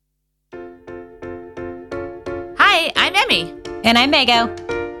Hi, I'm Emmy. And I'm Mago.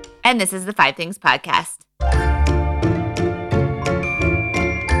 And this is the Five Things Podcast.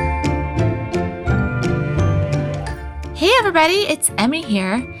 Hey everybody, it's Emmy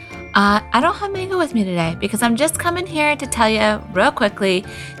here. I don't have Mago with me today because I'm just coming here to tell you real quickly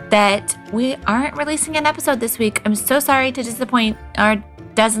that we aren't releasing an episode this week. I'm so sorry to disappoint our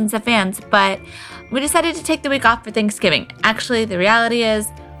dozens of fans, but we decided to take the week off for Thanksgiving. Actually, the reality is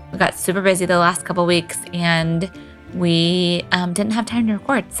we got super busy the last couple weeks and we didn't have time to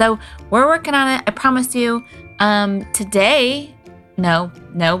record. So we're working on it. I promise you. Today, no,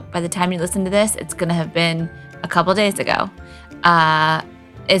 by the time you listen to this, it's going to have been a couple days ago,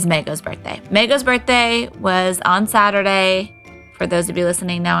 is Mago's birthday. Mago's birthday was on Saturday. For those of you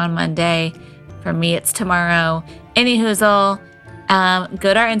listening now on Monday, for me, it's tomorrow. Any hoozle,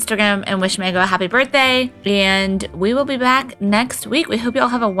 go to our Instagram and wish Mago a happy birthday. And we will be back next week. We hope you all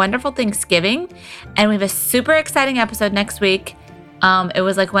have a wonderful Thanksgiving. And we have a super exciting episode next week. It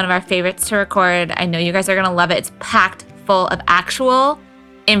was like one of our favorites to record. I know you guys are going to love it. It's packed full of actual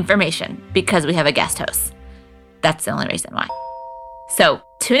information because we have a guest host. That's the only reason why. So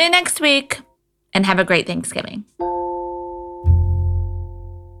tune in next week and have a great Thanksgiving.